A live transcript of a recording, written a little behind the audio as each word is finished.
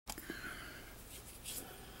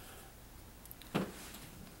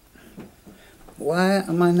Why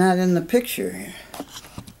am I not in the picture here?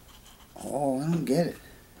 Oh, I don't get it.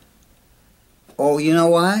 Oh, you know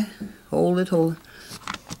why? Hold it. Till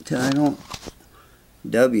I don't...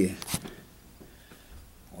 W.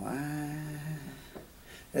 Why?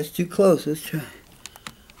 That's too close. Let's try.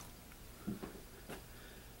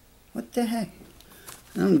 What the heck?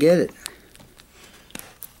 I don't get it.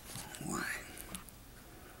 Why?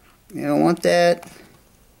 You don't want that.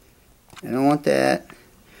 I don't want that.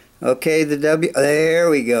 Okay, the W.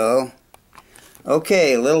 There we go.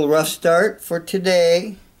 Okay, a little rough start for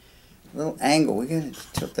today. A little angle. We gotta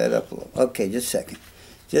tilt that up a little. Okay, just a second.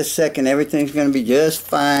 Just a second. Everything's gonna be just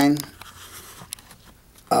fine.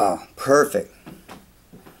 Oh, perfect.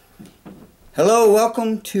 Hello,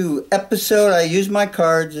 welcome to episode. I use my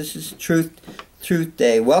cards. This is Truth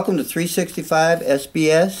Day. Welcome to 365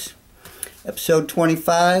 SBS, episode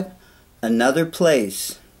 25. Another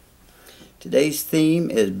place. Today's theme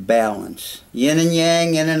is balance. Yin and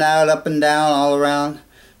yang, in and out, up and down, all around,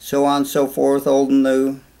 so on and so forth, old and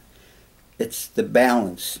new. It's the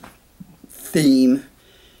balance theme.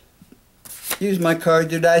 Use my card.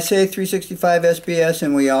 Did I say 365 SBS?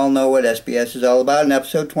 And we all know what SBS is all about. In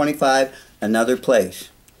episode 25, another place.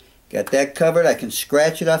 Got that covered. I can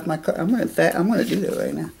scratch it off my card. I'm going to do that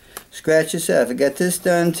right now. Scratch this off. I got this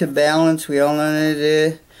done to balance. We all know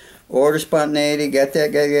it. Order, spontaneity, got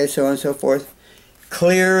that, so on and so forth.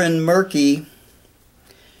 Clear and murky.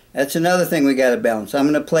 That's another thing we got to balance. I'm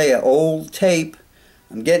going to play an old tape.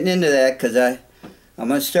 I'm getting into that because I'm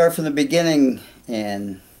going to start from the beginning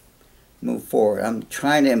and move forward. I'm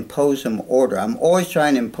trying to impose some order. I'm always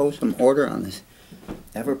trying to impose some order on this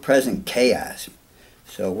ever-present chaos.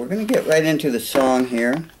 So we're going to get right into the song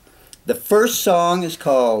here. The first song is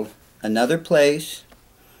called Another Place.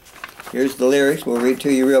 Here's the lyrics. We'll read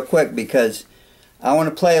to you real quick because I want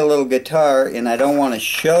to play a little guitar and I don't want to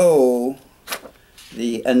show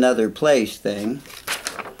the another place thing.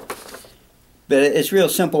 But it's real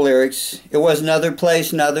simple lyrics. It was another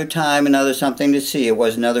place, another time, another something to see. It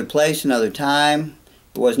was another place, another time.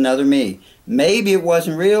 It was another me. Maybe it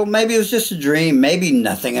wasn't real. Maybe it was just a dream. Maybe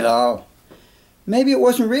nothing at all. Maybe it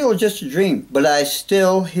wasn't real or just a dream. But I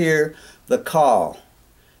still hear the call.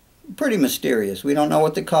 Pretty mysterious. We don't know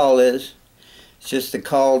what the call is. It's just the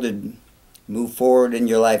call to move forward in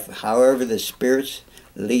your life, however the Spirit's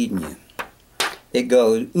leading you. It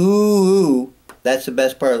goes, ooh, ooh. That's the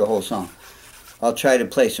best part of the whole song. I'll try to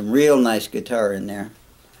play some real nice guitar in there.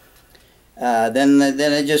 Then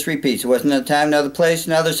it just repeats. It was another time, another place,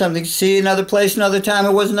 another something to see, another place, another time.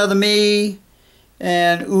 It was another me.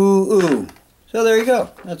 And ooh, ooh. So there you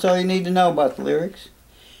go. That's all you need to know about the lyrics.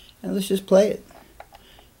 And let's just play it.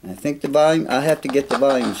 I think the volume, I'll have to get the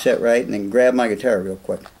volume set right and then grab my guitar real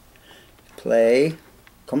quick. Play.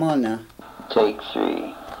 Come on now. Take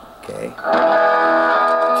 3. Okay. Too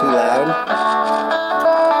loud.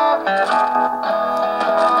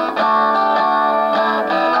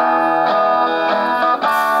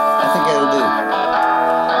 I think that'll do.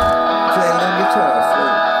 Play a little guitar for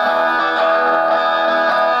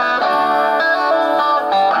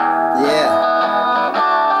you. Yeah.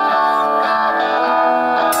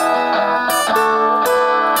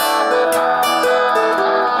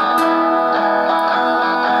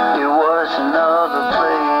 It was another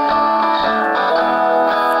place,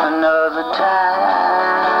 another time.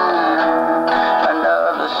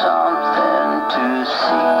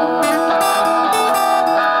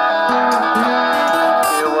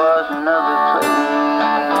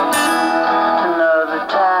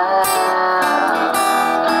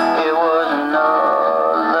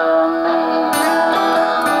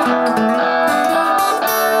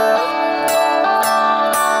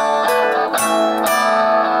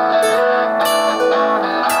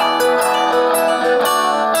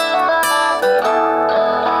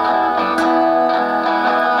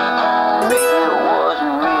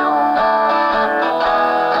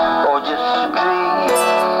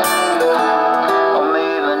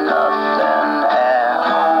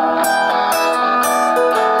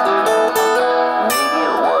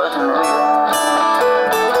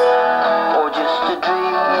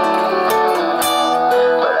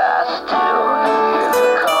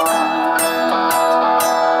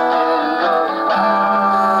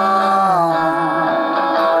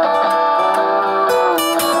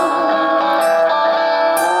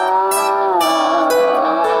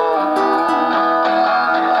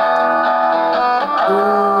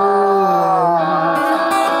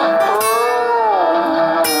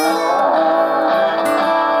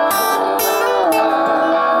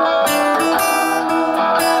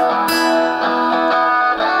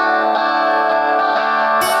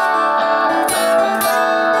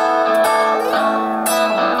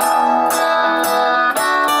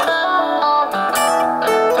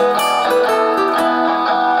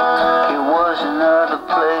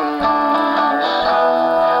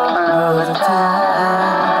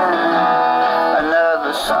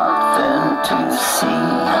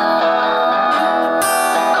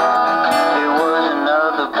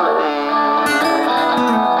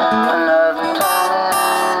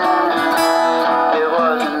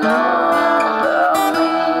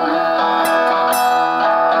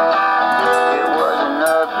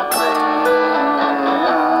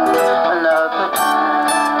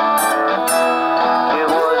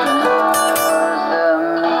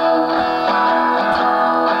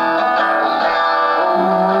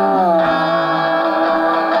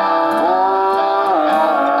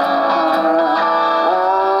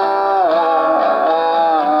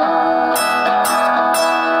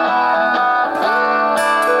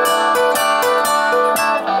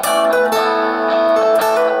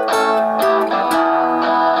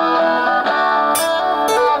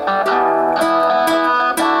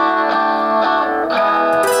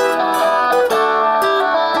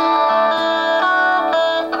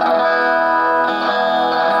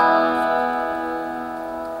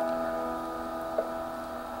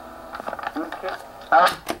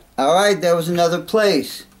 Alright, that was Another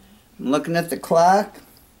Place. I'm looking at the clock.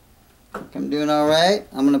 I think I'm doing alright.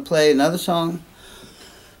 I'm going to play another song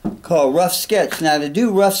called Rough Sketch. Now to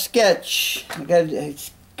do Rough Sketch,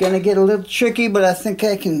 it's going to get a little tricky, but I think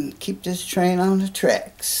I can keep this train on the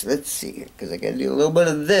tracks. Let's see here, because I got to do a little bit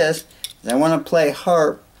of this. I want to play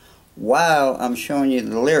harp while I'm showing you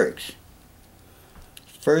the lyrics.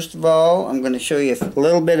 First of all, I'm going to show you a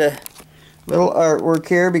little bit of artwork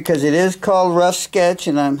here, because it is called Rough Sketch,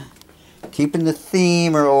 and I'm keeping the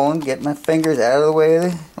theme rolling, get my fingers out of the way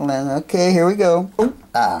of the lens. Okay, here we go.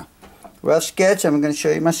 Rough Sketch. I'm going to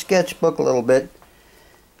show you my sketchbook a little bit,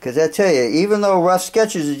 because I tell you, even though rough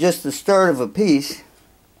sketches is just the start of a piece,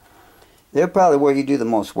 they're probably where you do the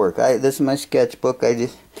most work. This is my sketchbook. I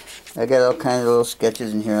got all kinds of little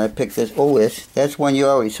sketches in here. I picked this. That's one you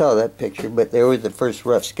already saw, that picture, but there was the first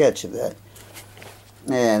rough sketch of that.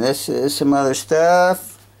 And this is some other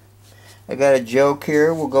stuff. I got a joke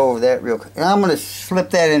here. We'll go over that real quick. And I'm going to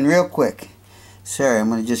slip that in real quick. Sorry, I'm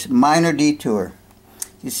going to just minor detour.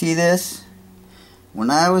 You see this? When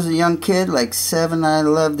I was a young kid, like 7, I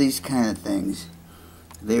loved these kind of things.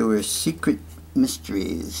 They were secret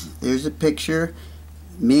mysteries. There's a picture.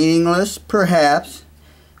 Meaningless, perhaps,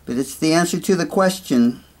 but it's the answer to the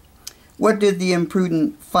question, what did the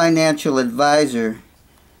imprudent financial advisor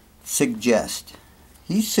suggest?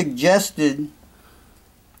 He suggested,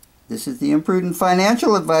 this is the imprudent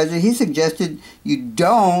financial advisor, he suggested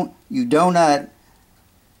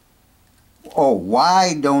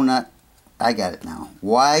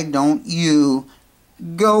why don't you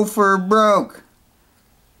go for broke?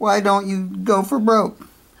 Why don't you go for broke?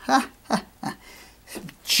 Ha ha ha.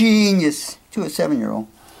 Genius to a 7-year-old.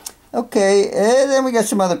 Okay, and then we got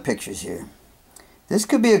some other pictures here. This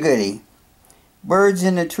could be a goodie. Birds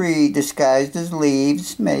in a tree disguised as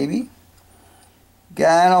leaves, maybe.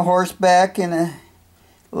 Guy on a horseback in a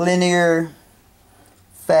linear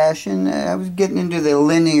fashion. I was getting into the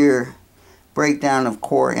linear breakdown of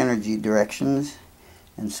core energy directions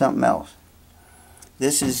and something else.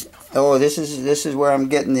 This is where I'm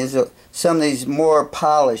getting these some of these more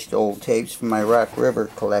polished old tapes from my Rock River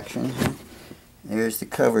collection. There's the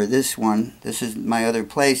cover of this one. This is my Other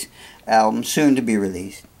Place album, soon to be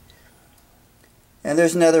released. And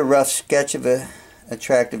there's another rough sketch of a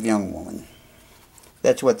attractive young woman.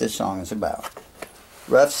 That's what this song is about.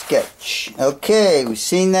 Rough sketch. Okay, we've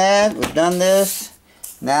seen that. We've done this.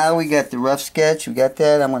 Now we got the rough sketch. We got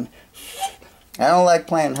that. I don't like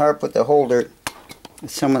playing harp with the holder.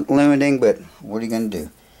 It's somewhat limiting, but what are you going to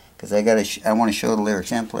do? Because I want to show the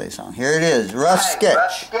lyrics and play a song. Here it is. Rough sketch.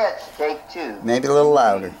 Rough sketch, take 2. Maybe a little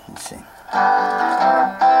louder. Let's see.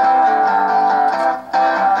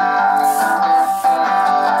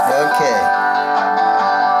 Okay.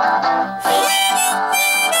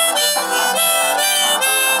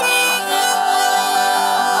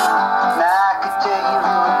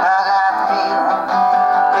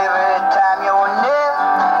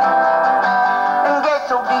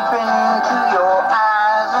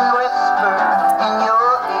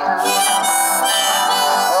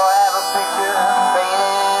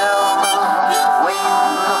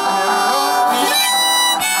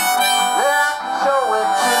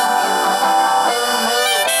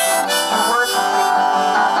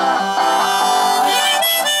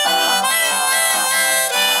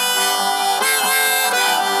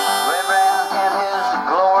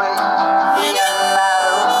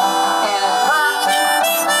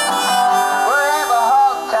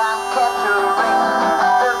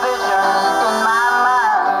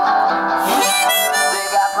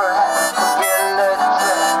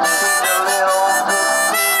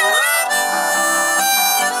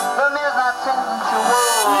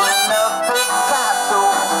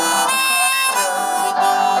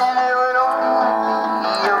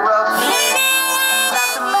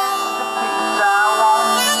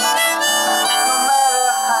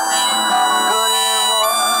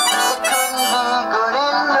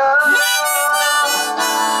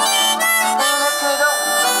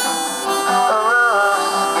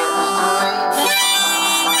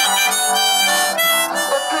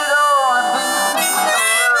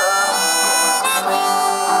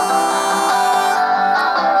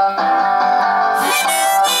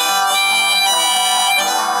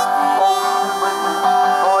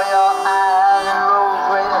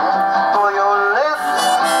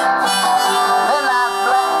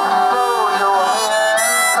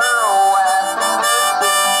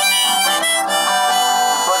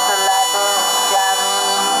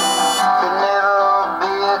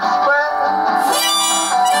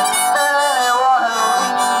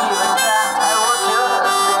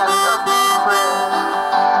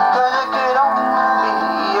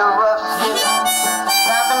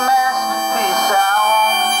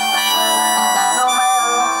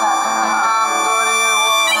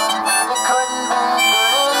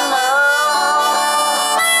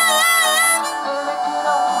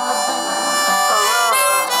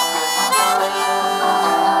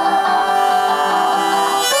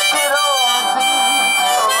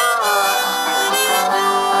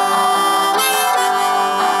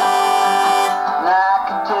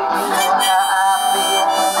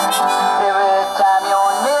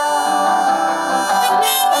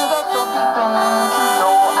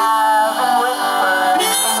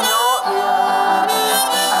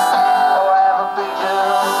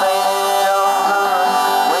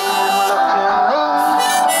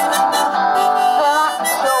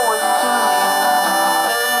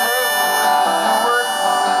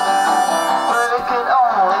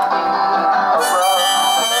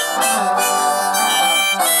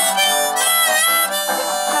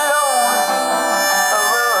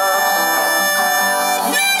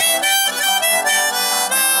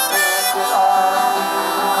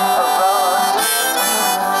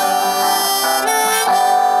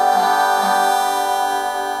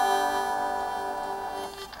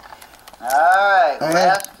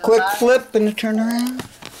 flip and a turn around.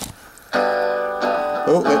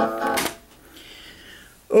 Oh, wait.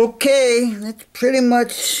 Okay, that's pretty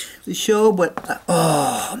much the show, but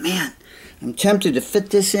oh man, I'm tempted to fit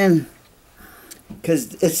this in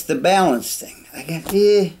because it's the balance thing.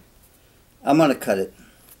 I'm gonna cut it.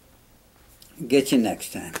 Get you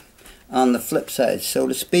next time on the flip side, so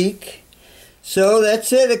to speak. So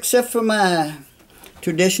that's it, except for my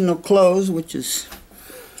traditional clothes, which is,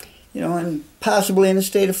 you know, and possibly in a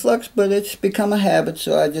state of flux, but it's become a habit,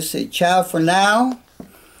 so I just say ciao for now.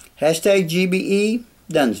 Hashtag GBE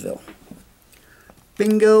Dunsville.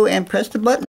 Bingo, and press the button.